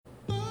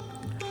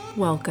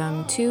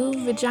Welcome to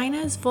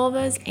Vaginas,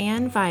 Vulvas,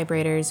 and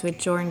Vibrators with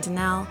Jordan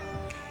Donnell.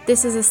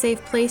 This is a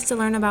safe place to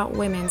learn about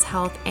women's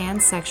health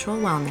and sexual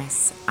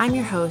wellness. I'm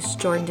your host,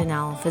 Jordan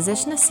Donnell,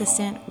 physician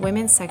assistant,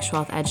 women's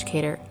sexual health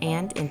educator,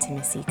 and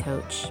intimacy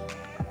coach.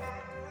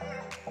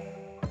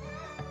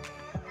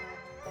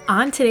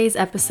 On today's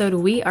episode,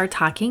 we are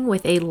talking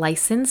with a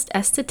licensed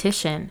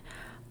esthetician.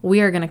 We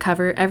are going to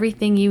cover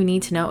everything you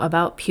need to know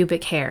about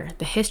pubic hair,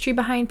 the history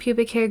behind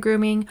pubic hair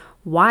grooming,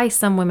 why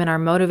some women are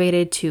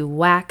motivated to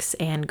wax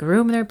and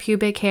groom their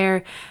pubic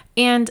hair,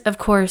 and of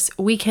course,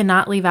 we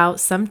cannot leave out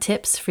some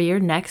tips for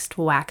your next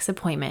wax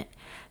appointment.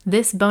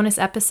 This bonus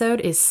episode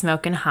is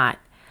smoking hot.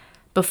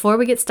 Before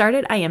we get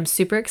started, I am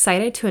super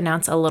excited to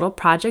announce a little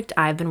project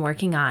I've been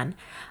working on.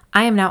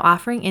 I am now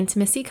offering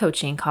intimacy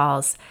coaching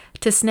calls.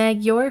 To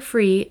snag your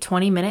free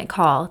 20-minute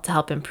call to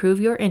help improve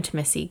your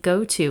intimacy,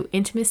 go to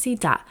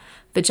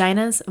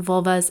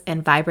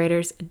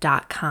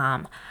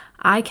intimacy.vaginasvulvasandvibrators.com.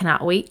 I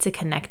cannot wait to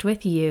connect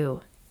with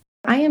you.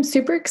 I am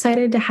super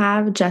excited to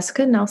have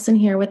Jessica Nelson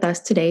here with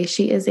us today.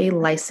 She is a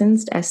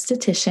licensed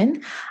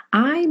esthetician.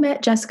 I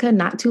met Jessica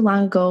not too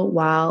long ago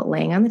while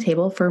laying on the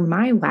table for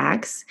my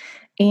wax.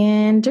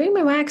 And during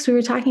my wax, we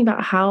were talking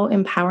about how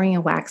empowering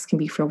a wax can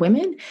be for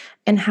women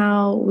and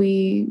how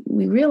we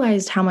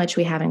realized how much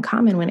we have in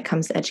common when it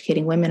comes to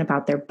educating women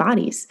about their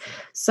bodies.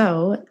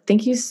 So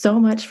thank you so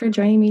much for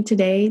joining me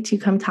today to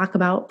come talk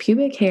about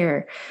pubic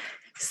hair.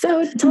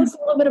 So tell us a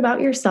little bit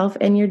about yourself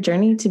and your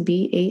journey to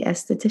be a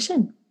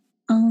esthetician.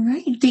 All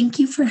right. Thank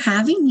you for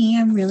having me.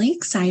 I'm really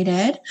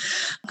excited.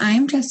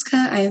 I'm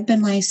Jessica. I've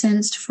been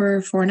licensed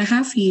for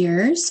 4.5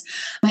 years.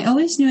 I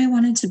always knew I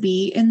wanted to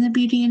be in the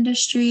beauty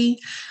industry.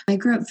 I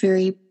grew up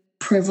very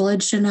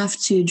privileged enough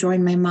to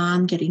join my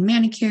mom getting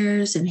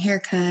manicures and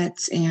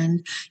haircuts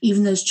and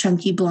even those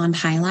chunky blonde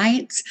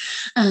highlights,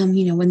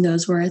 when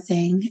those were a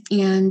thing.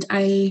 And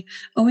I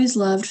always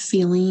loved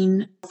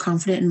feeling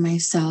confident in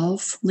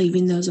myself,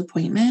 leaving those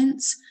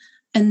appointments.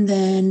 And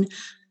then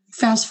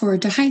fast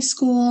forward to high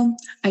school,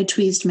 I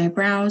tweezed my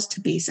brows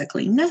to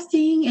basically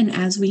nothing. And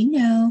as we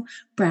know,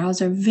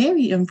 brows are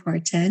very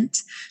important,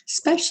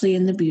 especially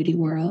in the beauty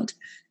world.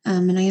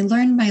 And I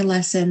learned my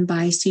lesson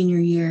by senior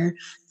year.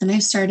 And I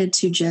started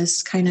to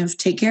just kind of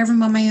take care of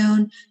them on my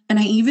own. And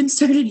I even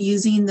started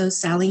using those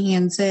Sally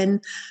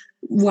Hansen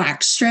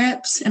wax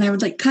strips, and I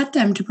would cut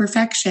them to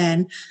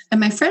perfection. And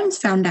my friends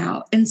found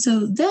out. And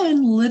so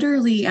then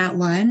literally at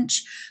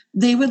lunch,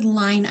 they would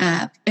line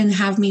up and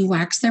have me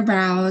wax their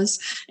brows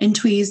and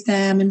tweeze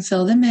them and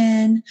fill them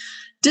in.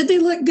 Did they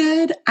look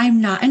good? I'm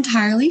not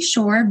entirely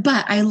sure,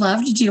 but I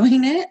loved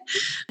doing it.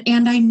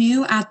 And I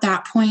knew at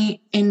that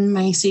point in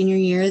my senior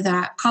year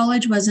that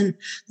college wasn't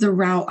the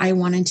route I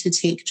wanted to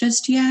take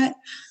just yet.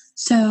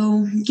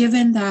 So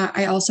given that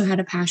I also had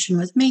a passion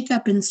with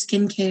makeup and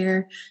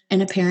skincare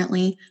and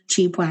apparently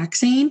cheap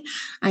waxing,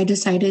 I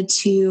decided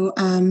to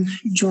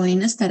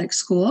join aesthetic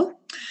school.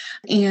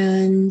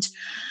 And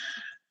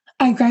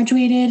I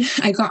graduated,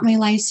 I got my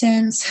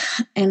license,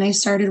 and I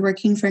started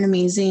working for an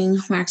amazing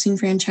waxing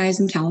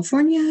franchise in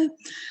California.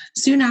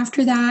 Soon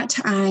after that,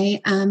 I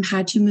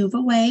had to move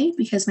away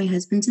because my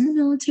husband's in the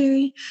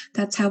military.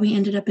 That's how we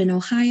ended up in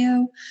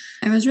Ohio.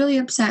 I was really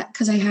upset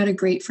because I had a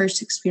great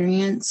first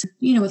experience,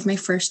 with my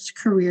first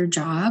career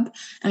job.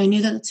 And I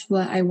knew that's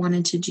what I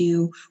wanted to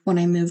do when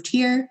I moved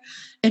here.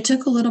 It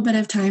took a little bit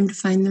of time to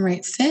find the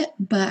right fit,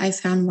 but I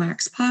found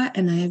WaxPot,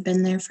 and I have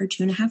been there for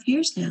 2.5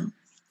 years now.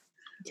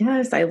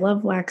 Yes, I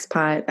love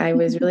WaxPot. I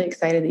was really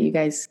excited that you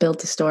guys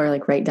built a store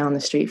right down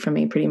the street from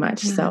me pretty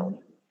much. Yeah. So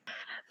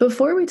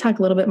before we talk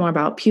a little bit more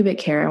about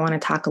pubic hair, I want to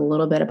talk a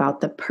little bit about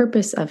the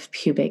purpose of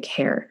pubic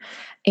hair.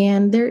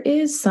 And there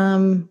is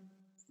some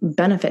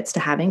benefits to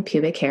having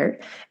pubic hair.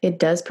 It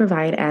does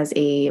provide as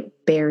a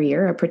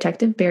barrier, a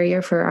protective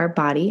barrier for our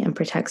body, and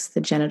protects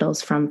the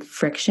genitals from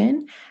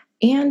friction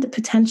and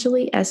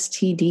potentially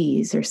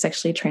STDs or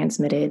sexually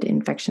transmitted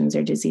infections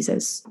or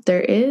diseases.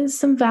 There is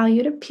some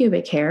value to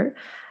pubic hair.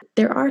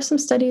 There are some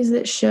studies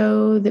that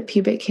show that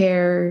pubic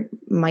hair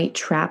might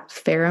trap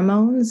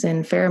pheromones,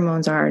 and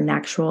pheromones are a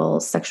natural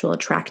sexual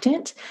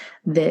attractant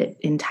that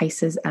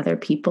entices other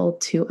people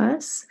to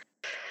us.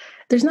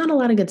 There's not a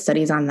lot of good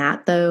studies on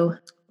that, though,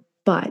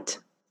 but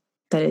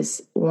that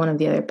is one of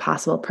the other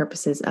possible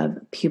purposes of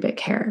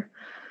pubic hair.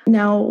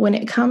 Now, when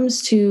it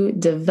comes to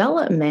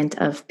development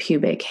of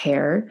pubic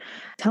hair,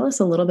 tell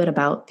us a little bit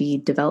about the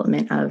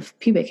development of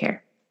pubic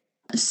hair.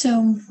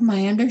 So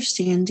my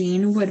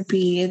understanding would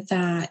be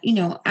that,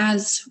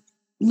 as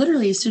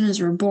soon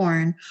as we're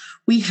born,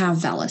 we have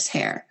vellus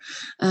hair.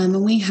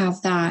 And we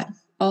have that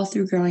all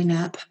through growing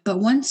up. But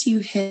once you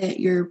hit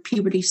your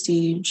puberty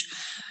stage,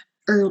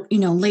 or,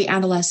 late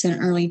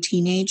adolescent, early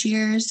teenage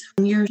years,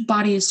 your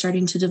body is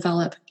starting to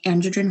develop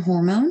androgen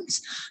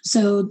hormones.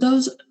 So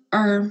those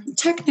are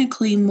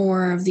technically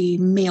more of the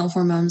male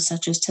hormones,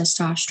 such as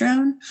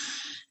testosterone.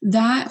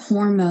 That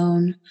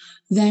hormone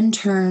then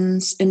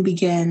turns and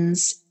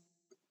begins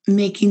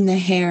making the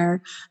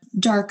hair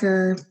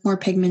darker, more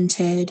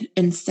pigmented,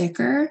 and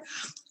thicker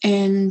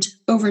And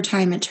over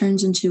time, it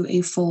turns into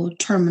a full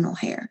terminal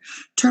hair.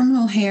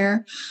 Terminal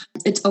hair,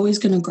 it's always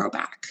going to grow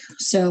back.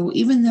 So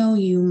even though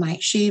you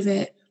might shave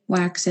it,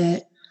 wax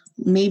it,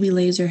 maybe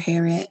laser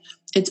hair it,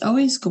 it's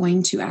always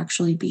going to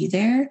actually be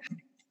there.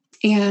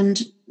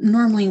 And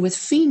normally with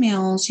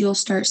females, you'll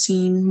start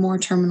seeing more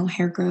terminal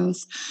hair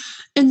growth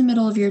in the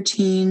middle of your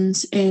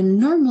teens. And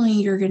normally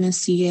you're going to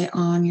see it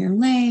on your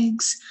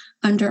legs,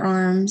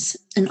 underarms,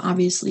 and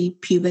obviously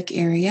pubic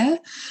area.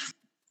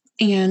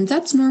 And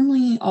that's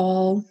normally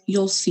all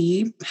you'll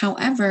see.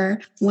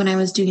 However, when I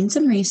was doing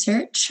some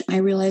research, I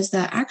realized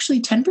that actually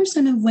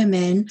 10% of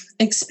women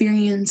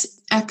experience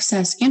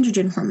excess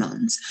androgen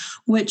hormones,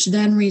 which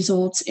then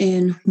results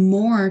in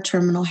more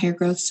terminal hair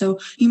growth. So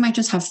you might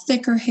just have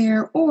thicker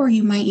hair, or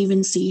you might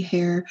even see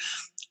hair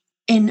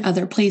in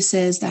other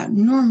places that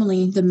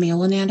normally the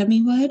male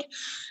anatomy would,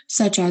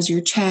 such as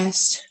your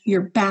chest,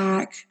 your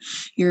back,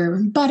 your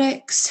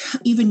buttocks,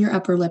 even your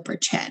upper lip or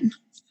chin.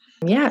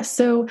 Yeah.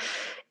 So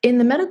in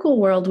the medical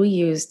world, we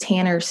use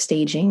Tanner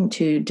staging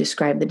to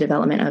describe the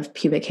development of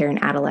pubic hair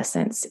in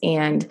adolescence.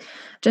 And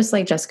just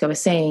like Jessica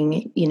was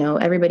saying,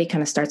 everybody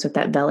kind of starts with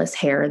that vellus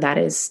hair. That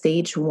is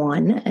stage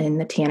 1 in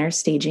the Tanner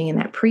staging, in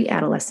that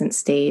pre-adolescent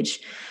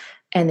stage.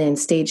 And then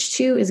stage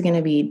 2 is going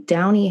to be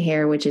downy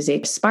hair, which is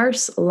a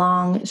sparse,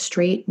 long,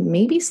 straight,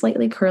 maybe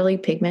slightly curly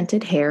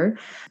pigmented hair.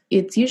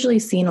 It's usually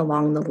seen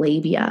along the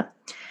labia.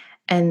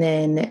 And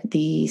then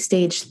the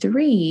stage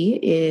 3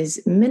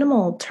 is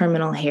minimal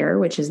terminal hair,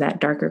 which is that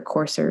darker,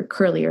 coarser,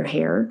 curlier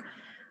hair.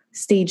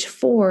 Stage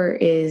 4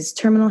 is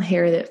terminal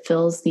hair that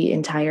fills the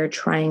entire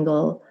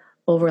triangle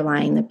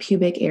overlying the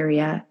pubic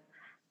area.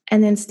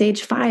 And then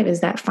stage 5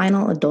 is that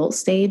final adult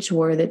stage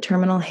where the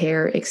terminal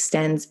hair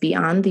extends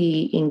beyond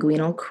the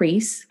inguinal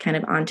crease, kind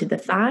of onto the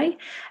thigh,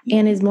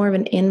 and is more of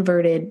an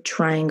inverted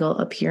triangle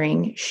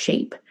appearing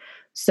shape.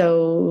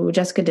 So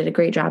Jessica did a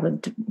great job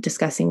of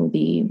discussing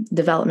the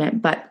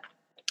development, but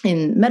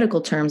in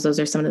medical terms,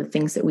 those are some of the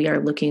things that we are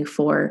looking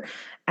for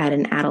at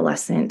an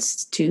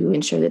adolescent to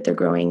ensure that they're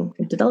growing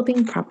and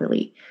developing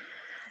properly.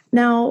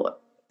 Now,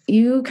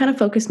 you kind of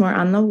focus more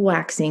on the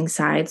waxing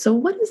side. So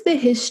what is the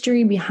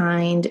history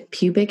behind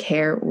pubic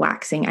hair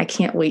waxing? I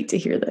can't wait to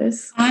hear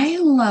this. I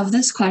love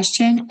this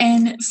question.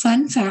 And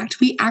fun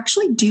fact, we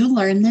actually do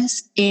learn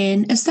this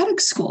in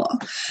aesthetic school,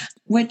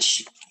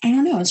 which I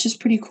don't know, it's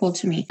just pretty cool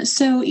to me.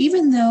 So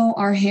even though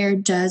our hair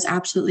does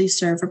absolutely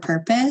serve a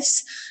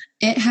purpose,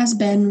 it has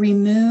been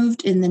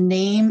removed in the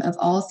name of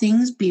all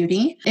things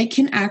beauty. It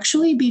can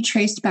actually be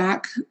traced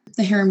back,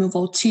 the hair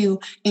removal,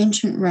 to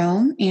ancient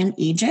Rome and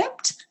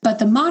Egypt. But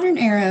the modern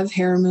era of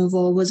hair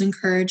removal was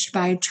encouraged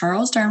by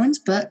Charles Darwin's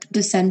book,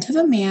 Descent of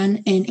a Man,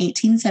 in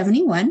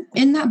 1871.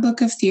 In that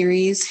book of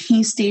theories,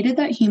 he stated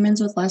that humans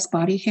with less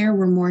body hair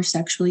were more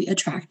sexually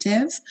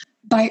attractive.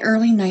 By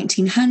early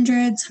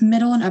 1900s,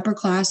 middle and upper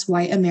class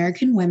white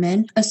American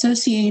women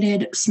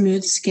associated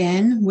smooth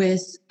skin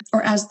with,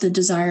 or as, the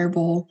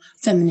desirable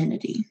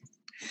femininity.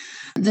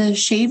 The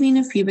shaving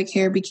of pubic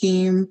hair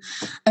became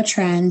a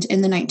trend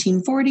in the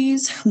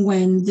 1940s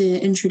when the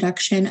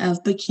introduction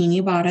of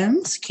bikini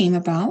bottoms came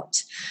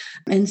about.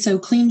 And so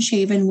clean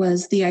shaven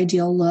was the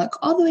ideal look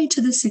all the way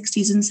to the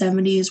 60s and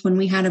 70s when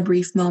we had a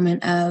brief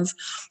moment of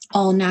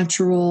all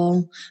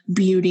natural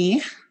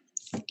beauty.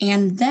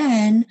 And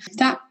then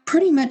that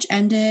pretty much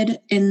ended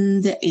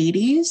in the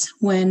 80s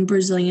when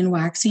Brazilian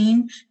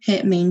waxing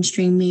hit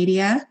mainstream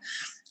media.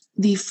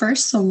 The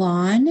first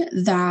salon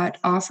that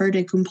offered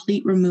a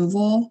complete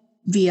removal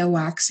via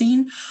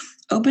waxing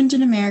opened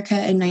in America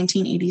in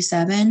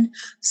 1987.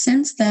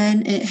 Since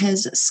then, it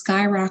has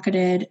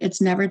skyrocketed.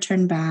 It's never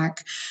turned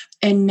back.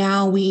 And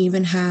now we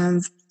even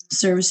have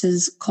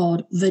services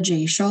called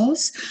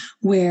vajacials,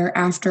 where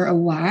after a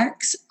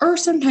wax, or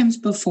sometimes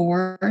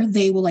before,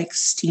 they will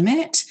steam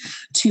it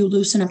to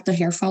loosen up the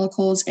hair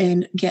follicles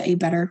and get a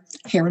better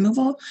hair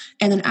removal.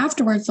 And then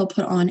afterwards, they'll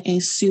put on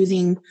a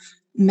soothing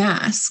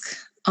mask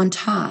on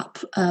top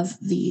of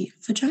the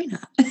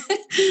vagina.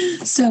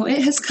 So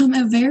it has come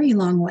a very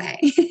long way,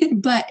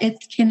 but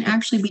it can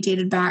actually be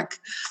dated back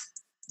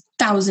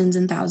thousands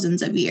and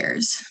thousands of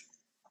years.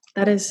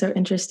 That is so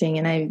interesting.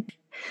 And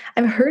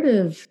I've heard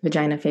of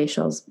vagina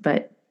facials,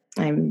 but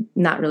I'm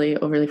not really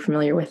overly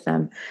familiar with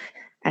them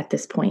at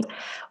this point.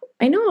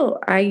 I know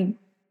I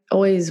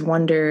always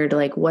wondered,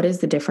 what is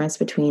the difference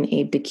between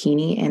a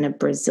bikini and a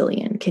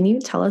Brazilian? Can you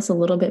tell us a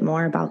little bit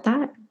more about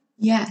that?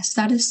 Yes,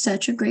 that is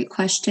such a great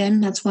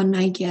question. That's one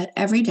I get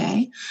every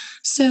day.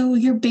 So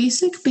your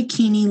basic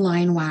bikini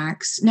line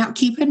wax. Now,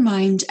 keep in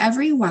mind,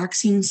 every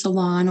waxing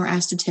salon or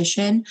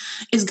esthetician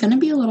is going to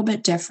be a little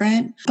bit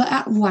different. But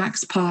at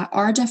WaxPot,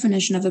 our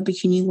definition of a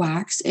bikini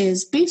wax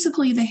is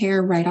basically the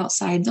hair right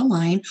outside the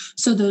line.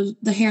 So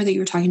the hair that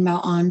you're talking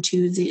about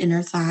onto the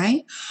inner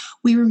thigh,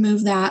 we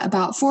remove that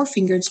about 4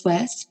 fingers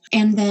width,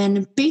 and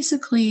then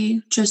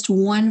basically just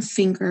 1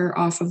 finger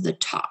off of the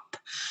top.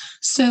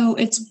 So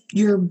it's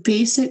your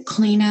basic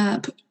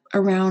cleanup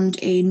around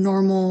a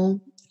normal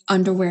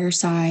underwear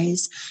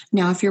size.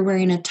 Now, if you're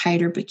wearing a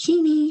tighter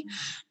bikini,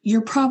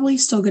 you're probably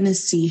still going to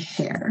see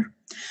hair.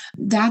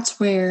 That's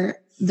where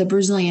the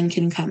Brazilian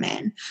can come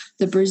in.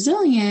 The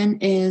Brazilian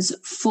is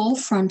full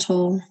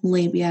frontal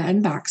labia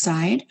and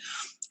backside.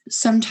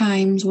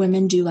 Sometimes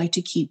women do like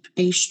to keep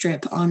a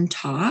strip on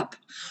top,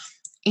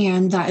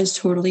 and that is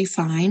totally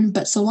fine.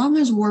 But so long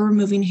as we're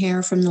removing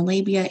hair from the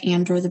labia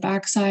and or the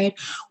backside,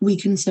 we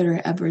consider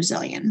it a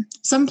Brazilian.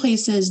 Some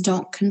places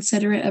don't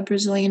consider it a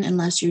Brazilian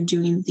unless you're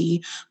doing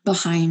the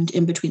behind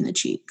in between the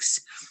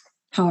cheeks.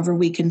 However,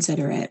 we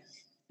consider it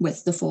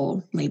with the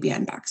full labia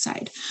and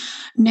backside.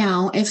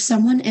 Now, if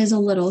someone is a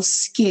little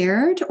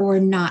scared or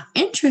not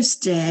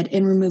interested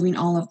in removing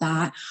all of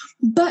that,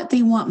 but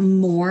they want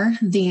more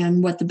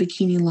than what the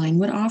bikini line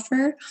would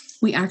offer,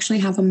 we actually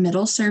have a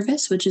middle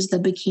service, which is the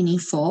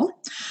bikini full.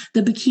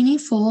 The bikini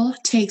full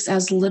takes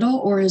as little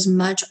or as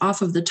much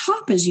off of the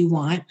top as you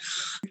want,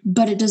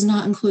 but it does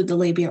not include the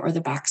labia or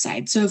the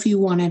backside. So if you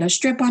wanted a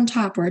strip on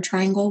top or a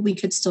triangle, we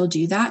could still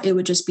do that. It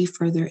would just be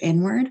further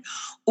inward,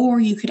 or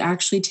you could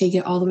actually take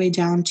it all the way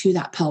down to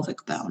that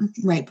pelvic bone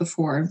right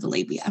before the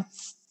labia.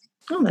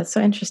 Oh, that's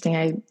so interesting.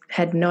 I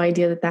had no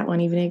idea that that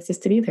one even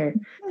existed either.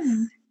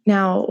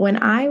 Now,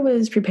 when I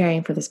was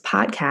preparing for this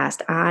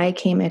podcast, I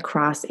came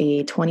across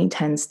a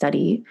 2010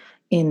 study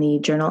in the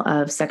Journal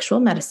of Sexual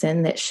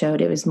Medicine that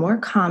showed it was more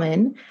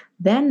common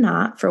than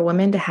not for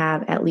women to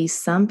have at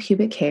least some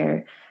pubic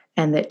hair,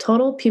 and that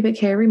total pubic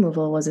hair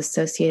removal was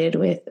associated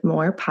with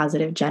more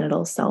positive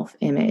genital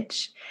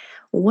self-image.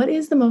 What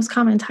is the most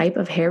common type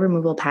of hair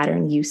removal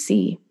pattern you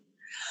see?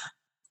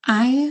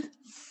 I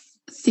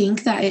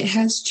think that it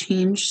has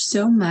changed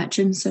so much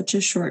in such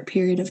a short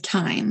period of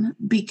time,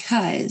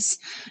 because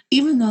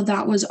even though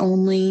that was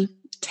only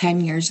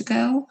 10 years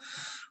ago,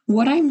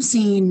 what I'm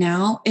seeing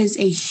now is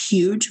a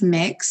huge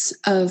mix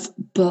of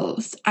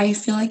both. I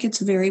feel like it's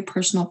very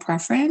personal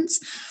preference,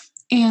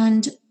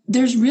 and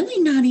there's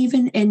really not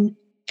even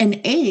an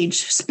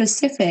age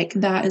specific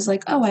that is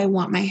like, oh, I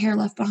want my hair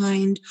left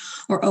behind,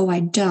 or oh,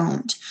 I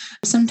don't.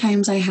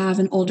 Sometimes I have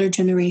an older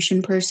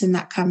generation person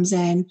that comes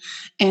in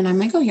and I'm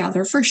like, oh yeah,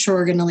 they're for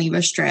sure going to leave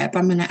a strip.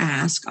 I'm going to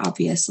ask,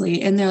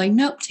 obviously. And they're like,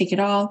 nope, take it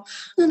all.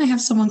 And then I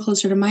have someone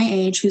closer to my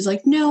age who's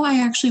like, no, I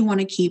actually want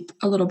to keep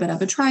a little bit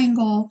of a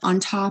triangle on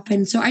top.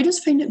 And so I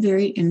just find it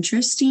very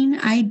interesting.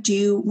 I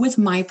do, with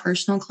my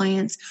personal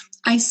clients,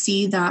 I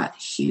see that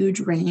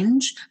huge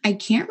range. I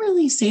can't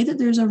really say that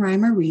there's a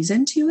rhyme or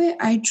reason to it.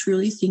 I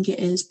truly think it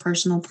is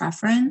personal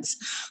preference.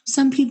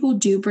 Some people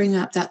do bring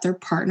up that their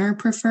partner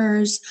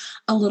prefers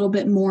a little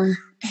bit more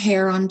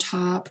hair on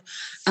top.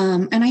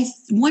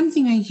 One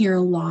thing I hear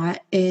a lot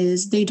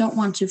is they don't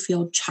want to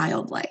feel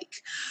childlike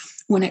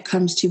when it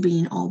comes to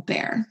being all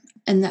bare.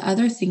 And the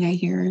other thing I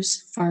hear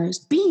as far as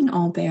being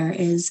all bare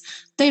is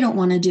they don't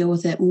want to deal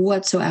with it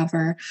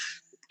whatsoever.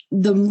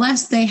 The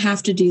less they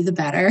have to do, the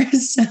better.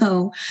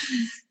 So,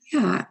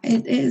 yeah,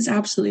 it is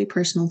absolutely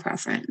personal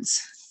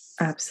preference.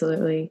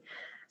 Absolutely.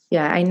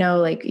 Yeah, I know,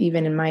 like,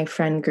 even in my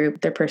friend group,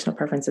 their personal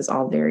preferences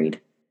all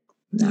varied.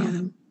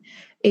 Yeah.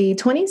 A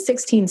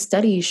 2016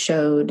 study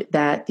showed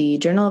that the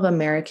Journal of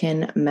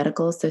American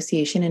Medical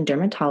Association in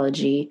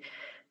Dermatology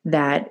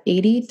that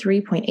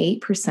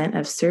 83.8%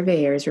 of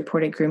surveyors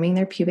reported grooming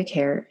their pubic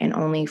hair, and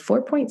only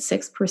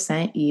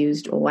 4.6%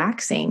 used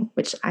waxing,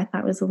 which I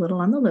thought was a little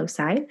on the low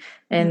side.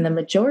 And the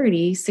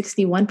majority,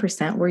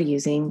 61%, were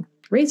using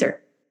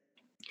razor.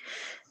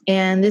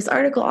 And this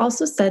article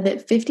also said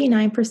that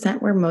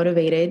 59% were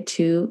motivated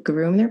to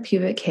groom their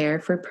pubic hair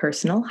for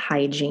personal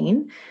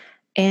hygiene,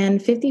 and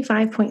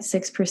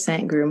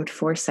 55.6% groomed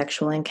for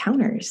sexual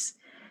encounters.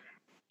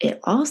 It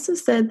also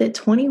said that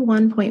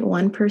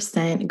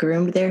 21.1%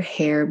 groomed their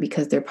hair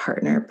because their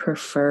partner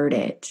preferred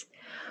it.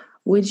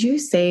 Would you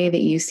say that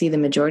you see the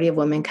majority of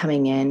women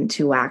coming in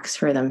to wax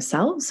for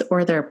themselves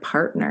or their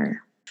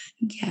partner?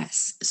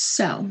 Yes.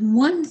 So,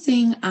 one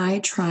thing I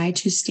try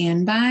to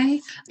stand by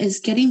is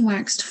getting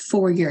waxed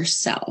for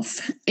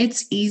yourself.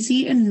 It's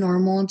easy and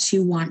normal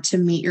to want to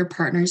meet your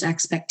partner's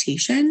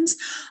expectations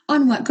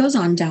on what goes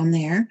on down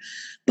there,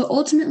 but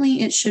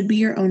ultimately it should be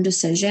your own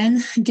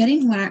decision.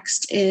 Getting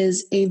waxed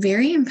is a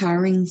very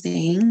empowering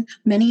thing.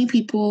 Many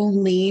people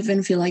leave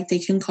and feel like they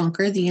can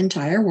conquer the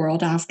entire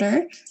world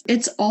after.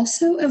 It's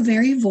also a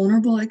very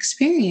vulnerable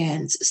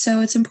experience. So,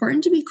 it's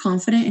important to be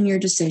confident in your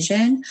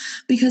decision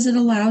because it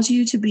allows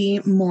you to be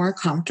more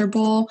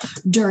comfortable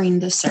during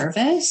the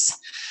service.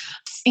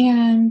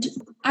 And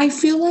I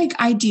feel like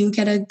I do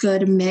get a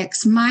good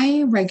mix.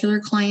 My regular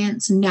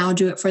clients now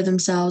do it for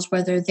themselves,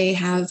 whether they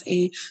have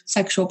a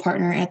sexual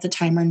partner at the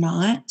time or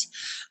not.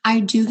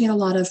 I do get a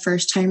lot of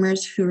first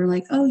timers who are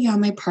like, oh yeah,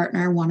 my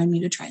partner wanted me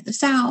to try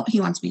this out.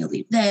 He wants me to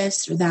leave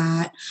this or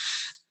that.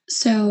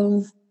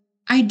 So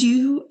I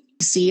do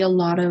see a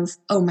lot of,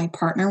 oh, my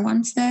partner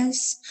wants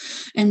this.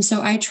 And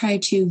so I try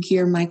to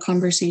gear my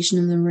conversation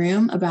in the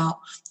room about,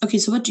 okay,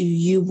 so what do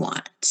you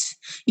want?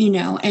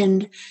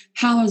 And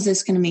how is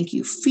this going to make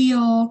you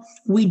feel?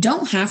 We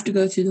don't have to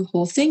go through the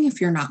whole thing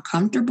if you're not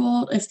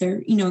comfortable, if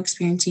they're,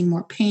 experiencing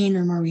more pain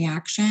or more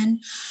reaction.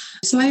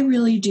 So I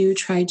really do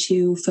try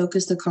to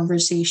focus the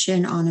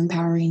conversation on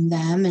empowering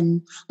them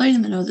and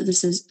letting them know that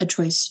this is a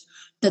choice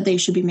that they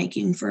should be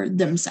making for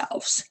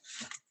themselves.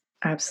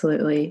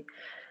 Absolutely.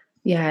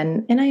 Yeah.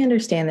 And I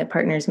understand that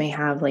partners may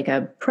have like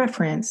a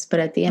preference, but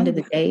at the end Oh, of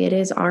the yeah. day, it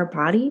is our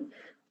body.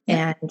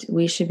 Yep. And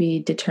we should be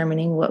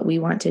determining what we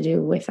want to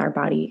do with our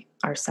body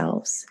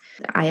ourselves.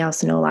 I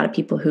also know a lot of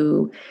people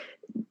who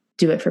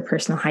do it for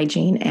personal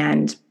hygiene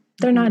and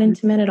they're not Mhm.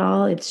 intimate at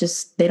all. It's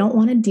just they don't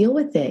want to deal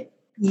with it.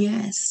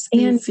 Yes,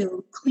 they And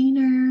feel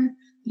cleaner.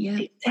 Yep,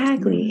 totally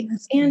exactly.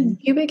 the And same.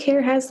 pubic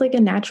hair has like a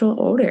natural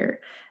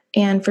odor.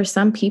 And for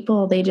some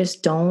people, they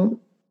just don't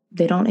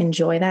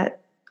enjoy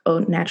that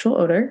natural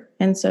odor.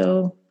 And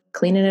so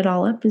cleaning it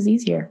all up is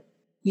easier.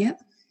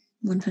 Yep,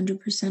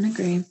 100%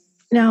 agree.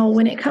 Now,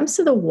 when it comes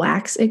to the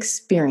wax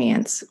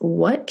experience,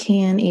 what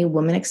can a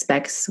woman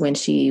expect when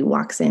she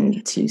walks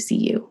in to see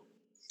you?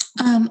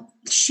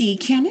 She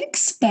can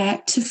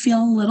expect to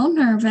feel a little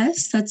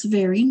nervous. That's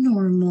very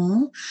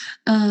normal.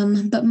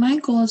 But my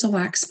goal as a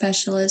wax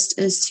specialist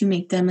is to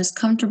make them as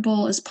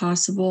comfortable as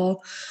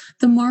possible.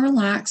 The more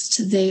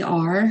relaxed they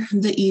are,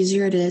 the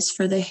easier it is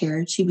for the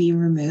hair to be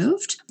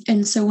removed.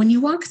 And so when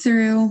you walk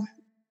through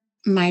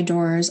my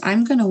doors,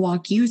 I'm going to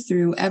walk you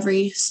through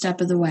every step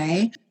of the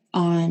way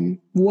on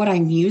what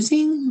I'm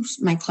using,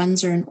 my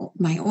cleanser and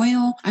my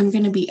oil. I'm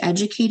going to be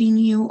educating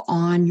you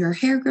on your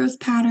hair growth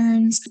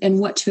patterns and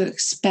what to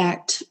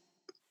expect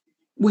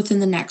within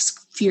the next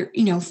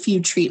few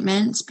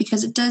treatments,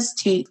 because it does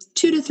take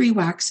 2 to 3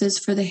 waxes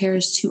for the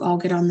hairs to all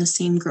get on the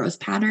same growth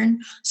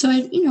pattern. So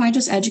I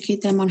just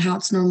educate them on how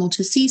it's normal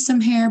to see some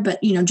hair, but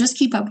just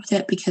keep up with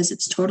it because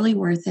it's totally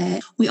worth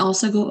it. We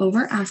also go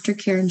over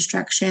aftercare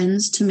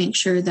instructions to make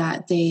sure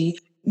that they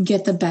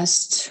get the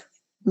best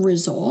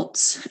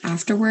results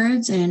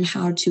afterwards and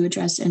how to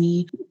address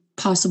any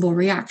possible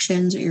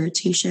reactions or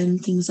irritation,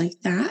 things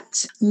like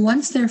that.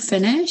 Once they're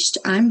finished,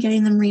 I'm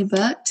getting them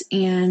rebooked,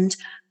 and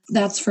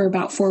that's for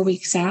about 4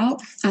 weeks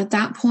out. At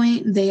that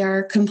point, they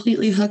are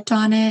completely hooked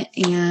on it,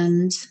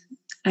 and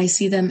I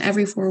see them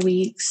every 4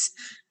 weeks.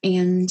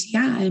 And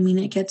yeah, I mean,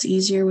 it gets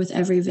easier with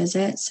every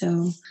visit.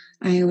 So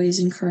I always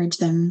encourage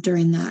them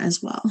during that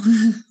as well.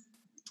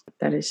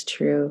 That is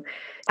true.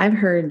 I've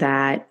heard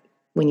that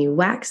when you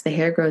wax, the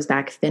hair grows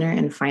back thinner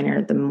and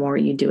finer the more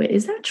you do it.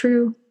 Is that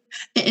true?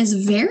 It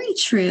is very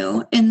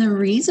true. And the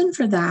reason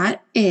for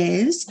that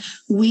is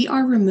we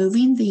are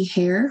removing the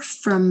hair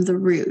from the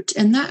root.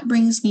 And that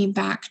brings me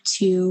back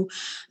to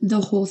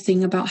the whole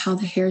thing about how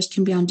the hairs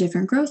can be on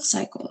different growth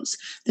cycles.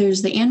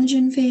 There's the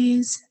anagen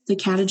phase, the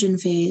catagen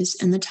phase,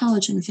 and the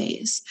telogen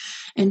phase.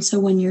 And so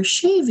when you're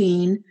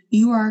shaving,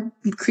 you are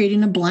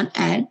creating a blunt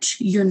edge.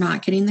 You're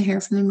not getting the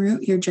hair from the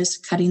root, you're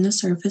just cutting the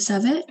surface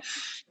of it.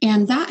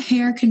 And that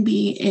hair can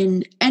be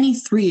in any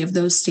 3 of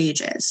those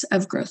stages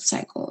of growth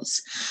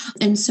cycles.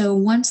 And so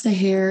once the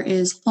hair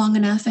is long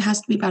enough, it has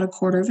to be about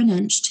 1/4 of an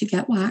inch to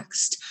get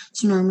waxed.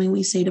 So normally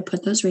we say to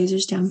put those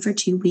razors down for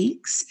 2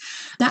 weeks.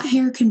 That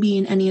hair can be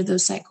in any of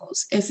those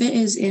cycles. If it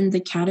is in the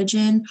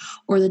catagen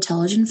or the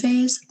telogen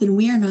phase, then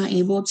we are not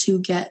able to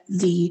get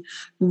the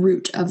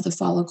root of the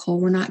follicle.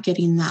 We're not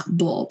getting that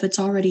bulb. It's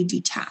already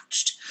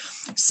detached.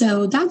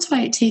 So that's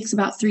why it takes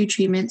about 3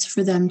 treatments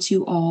for them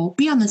to all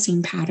be on the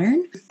same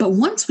pattern. But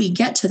once we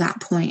get to that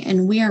point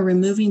and we are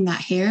removing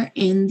that hair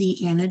in the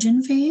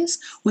anagen phase,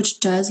 which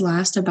does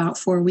last about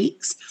 4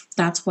 weeks,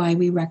 that's why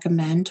we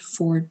recommend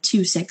 4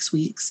 to 6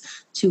 weeks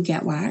to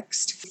get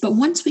waxed. But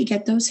once we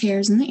get those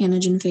hairs in the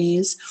anagen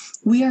phase,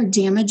 we're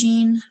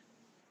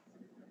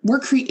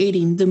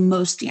creating the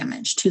most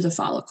damage to the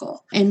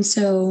follicle. And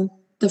so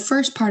the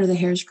first part of the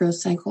hair's growth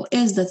cycle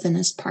is the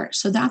thinnest part.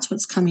 So that's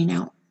what's coming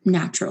out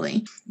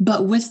naturally.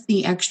 But with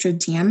the extra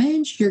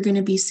damage, you're going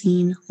to be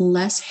seeing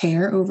less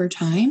hair over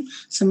time.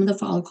 Some of the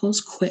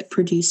follicles quit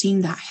producing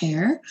that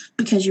hair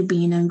because you're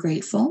being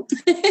ungrateful.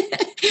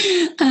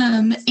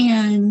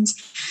 And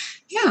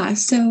yeah,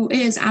 so it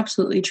is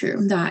absolutely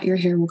true that your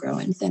hair will grow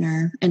in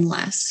thinner and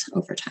less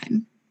over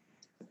time.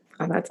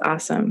 Oh, that's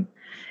awesome.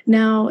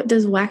 Now,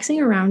 does waxing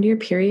around your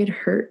period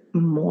hurt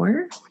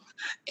more?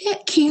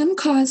 It can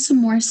cause some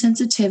more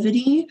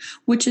sensitivity,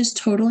 which is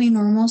totally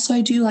normal. So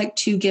I do like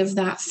to give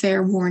that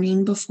fair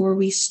warning before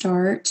we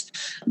start.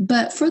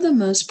 But for the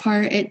most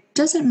part, it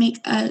doesn't make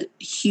a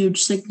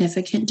huge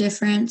significant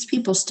difference.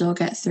 People still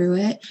get through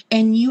it.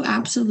 And you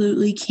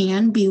absolutely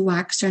can be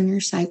waxed on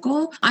your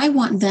cycle. I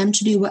want them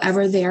to do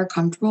whatever they are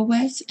comfortable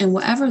with, and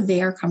whatever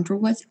they are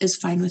comfortable with is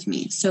fine with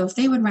me. So if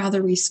they would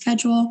rather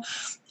reschedule,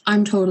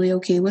 I'm totally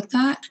okay with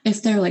that.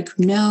 If they're like,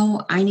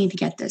 no, I need to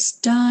get this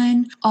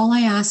done, all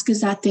I ask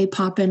is that they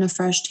pop in a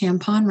fresh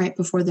tampon right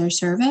before their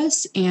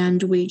service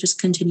and we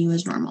just continue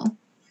as normal.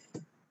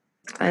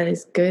 That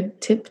is good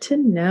tip to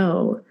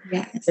know.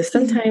 Yes. Because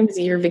sometimes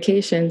your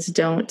vacations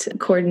don't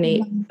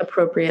coordinate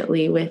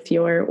appropriately with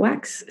your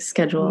wax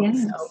schedule.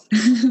 Yes.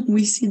 So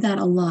We see that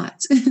a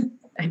lot.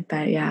 I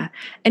bet, yeah.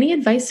 Any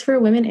advice for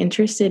women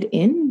interested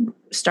in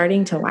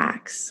starting to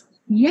wax?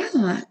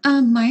 Yeah.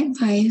 My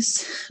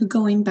advice,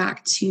 going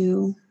back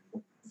to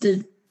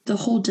the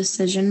whole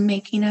decision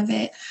making of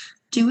it,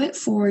 do it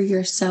for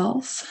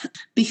yourself,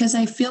 because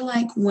I feel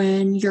like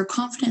when you're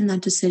confident in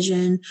that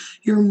decision,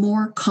 you're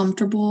more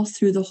comfortable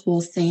through the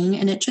whole thing,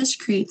 and it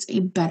just creates a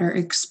better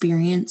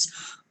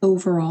experience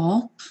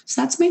overall.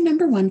 So that's my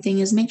number one thing,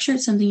 is make sure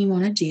it's something you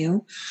want to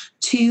do.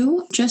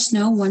 Two, just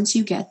know once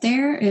you get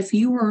there, if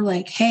you were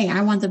like, hey,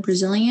 I want the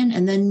Brazilian,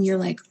 and then you're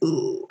like,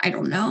 ooh, I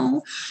don't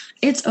know,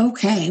 it's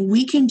okay.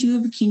 We can do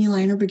a bikini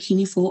line or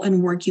bikini full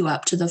and work you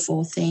up to the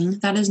full thing.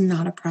 That is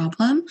not a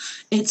problem.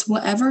 It's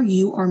whatever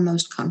you are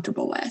most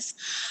comfortable with.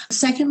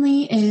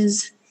 Secondly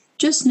is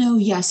just know,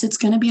 yes, it's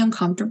going to be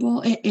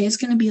uncomfortable. It is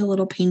going to be a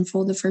little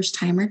painful the first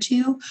time or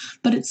two,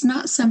 but it's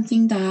not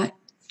something that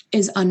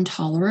is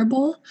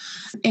intolerable.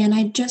 And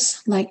I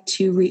just like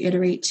to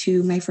reiterate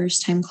to my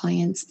first time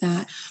clients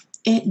that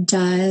it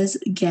does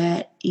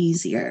get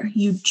easier.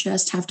 You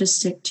just have to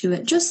stick to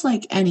it, just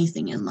like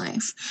anything in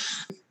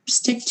life.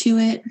 Stick to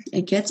it,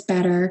 it gets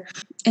better.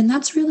 And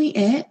that's really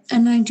it.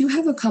 And I do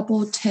have a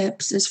couple of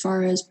tips as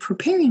far as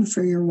preparing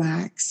for your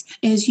wax.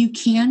 Is you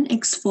can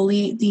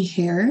exfoliate the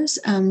hairs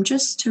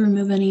just to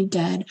remove any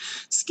dead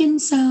skin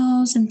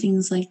cells and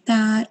things like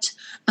that.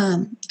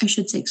 I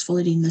should say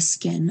exfoliating the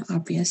skin,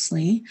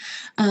 obviously,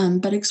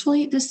 but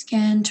exfoliate the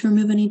skin to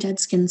remove any dead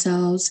skin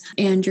cells,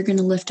 and you're going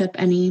to lift up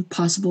any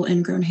possible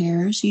ingrown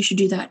hairs. You should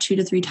do that 2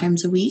 to 3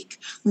 times a week,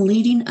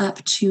 leading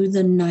up to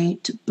the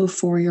night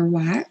before your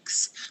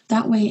wax.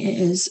 That way it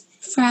is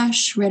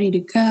fresh, ready to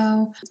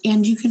go.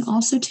 And you can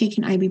also take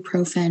an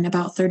ibuprofen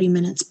about 30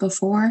 minutes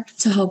before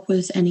to help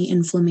with any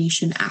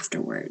inflammation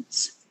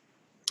afterwards.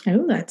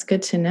 Oh, that's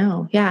good to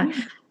know. Yeah.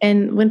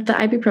 And with the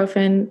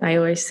ibuprofen, I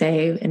always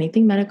say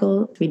anything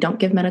medical, we don't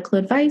give medical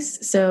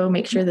advice. So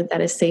make sure that that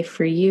is safe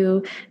for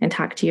you and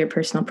talk to your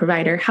personal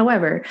provider.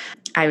 However,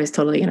 I was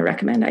totally going to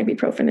recommend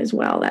ibuprofen as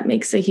well. That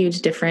makes a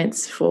huge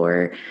difference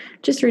for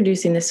just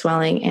reducing the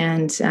swelling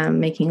and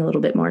making it a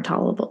little bit more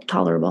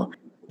tolerable.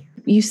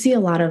 You see a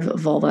lot of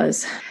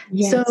vulvas.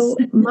 Yes. So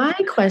my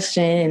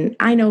question,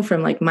 I know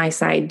from like my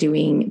side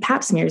doing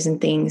pap smears and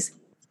things,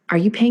 are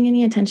you paying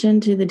any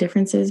attention to the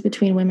differences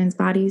between women's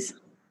bodies?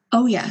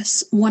 Oh,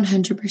 yes,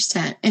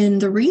 100%. And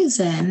the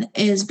reason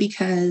is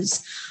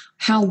because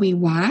how we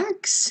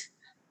wax,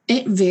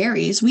 it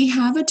varies. We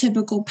have a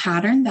typical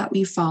pattern that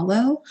we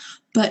follow,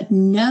 but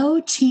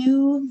no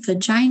two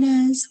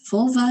vaginas,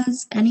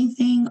 vulvas,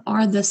 anything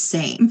are the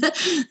same.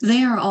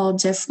 They are all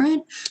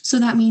different. So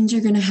that means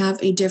you're going to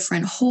have a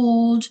different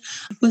hold.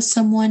 With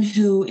someone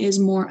who is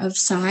more of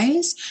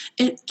size,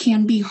 it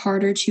can be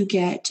harder to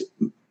get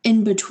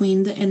in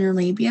between the inner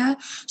labia.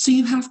 So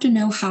you have to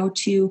know how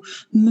to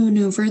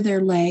maneuver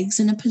their legs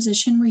in a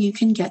position where you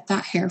can get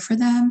that hair for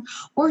them.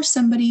 Or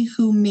somebody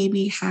who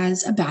maybe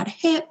has a bad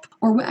hip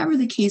or whatever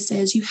the case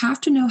is, you have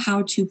to know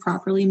how to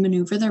properly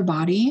maneuver their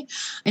body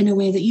in a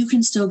way that you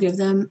can still give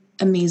them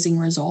amazing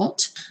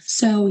result.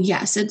 So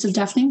yes, it's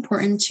definitely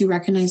important to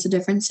recognize the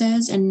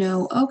differences and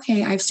know,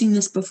 okay, I've seen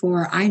this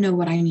before. I know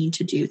what I need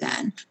to do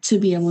then to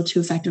be able to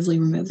effectively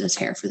remove this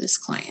hair for this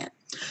client.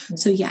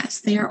 So yes,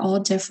 they are all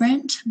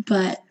different,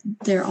 but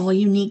they're all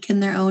unique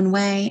in their own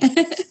way.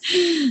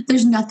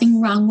 There's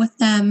nothing wrong with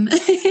them,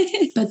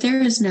 but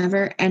there is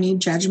never any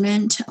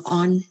judgment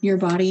on your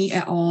body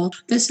at all.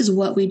 This is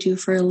what we do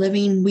for a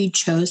living. We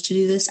chose to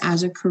do this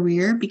as a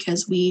career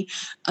because we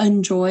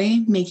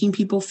enjoy making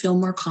people feel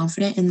more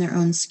confident in their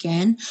own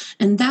skin.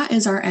 And that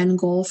is our end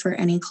goal for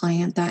any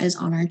client that is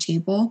on our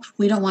table.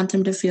 We don't want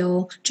them to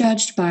feel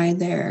judged by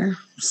their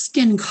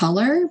skin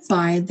color,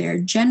 by their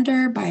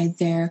gender, by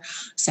their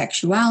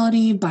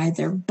sexuality, by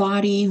their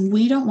body.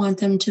 We don't want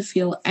them to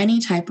feel any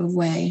type of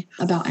way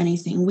about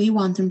anything. We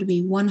want them to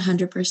be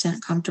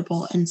 100%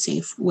 comfortable and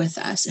safe with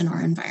us in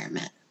our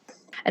environment.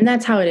 And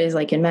that's how it is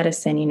like in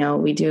medicine, you know,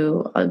 we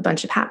do a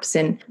bunch of PAPs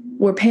and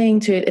we're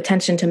paying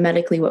attention to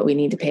medically what we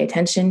need to pay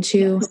attention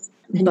to,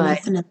 yes. but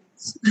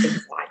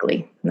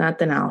exactly,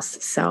 nothing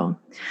else. So,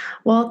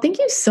 well, thank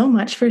you so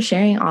much for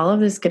sharing all of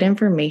this good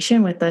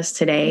information with us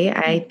today.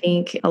 I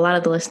think a lot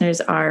of the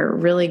listeners are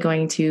really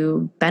going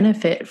to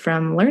benefit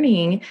from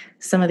learning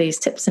some of these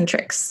tips and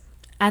tricks.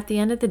 At the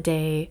end of the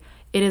day,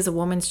 it is a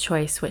woman's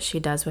choice what she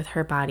does with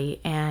her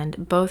body,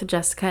 and both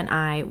Jessica and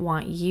I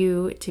want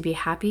you to be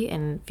happy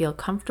and feel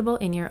comfortable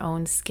in your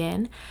own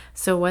skin.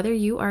 So whether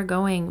you are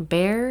going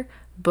bare,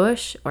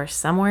 bush, or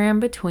somewhere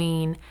in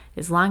between,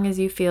 as long as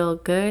you feel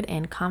good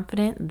and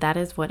confident, that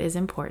is what is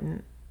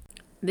important.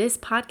 This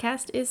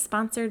podcast is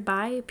sponsored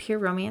by Pure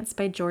Romance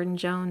by Jordan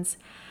Jones.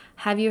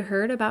 Have you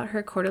heard about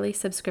her quarterly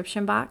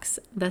subscription box,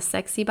 the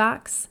Sexy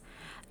Box?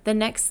 The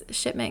next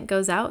shipment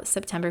goes out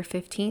September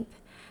 15th.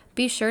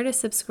 Be sure to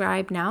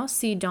subscribe now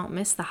so you don't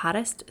miss the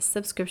hottest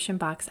subscription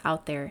box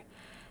out there.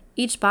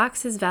 Each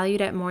box is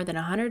valued at more than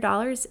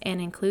 $100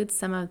 and includes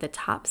some of the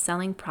top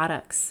selling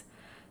products.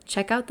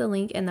 Check out the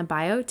link in the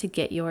bio to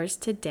get yours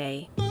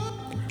today.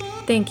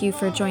 Thank you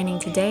for joining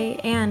today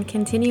and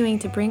continuing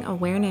to bring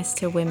awareness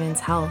to women's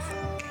health.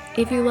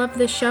 If you love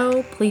the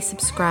show, please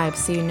subscribe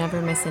so you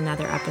never miss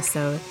another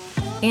episode,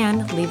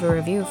 and leave a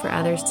review for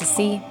others to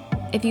see.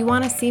 If you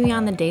want to see me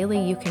on the daily,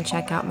 you can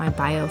check out my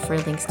bio for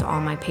links to all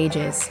my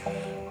pages.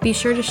 Be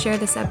sure to share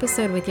this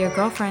episode with your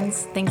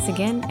girlfriends. Thanks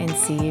again, and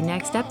see you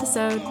next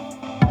episode.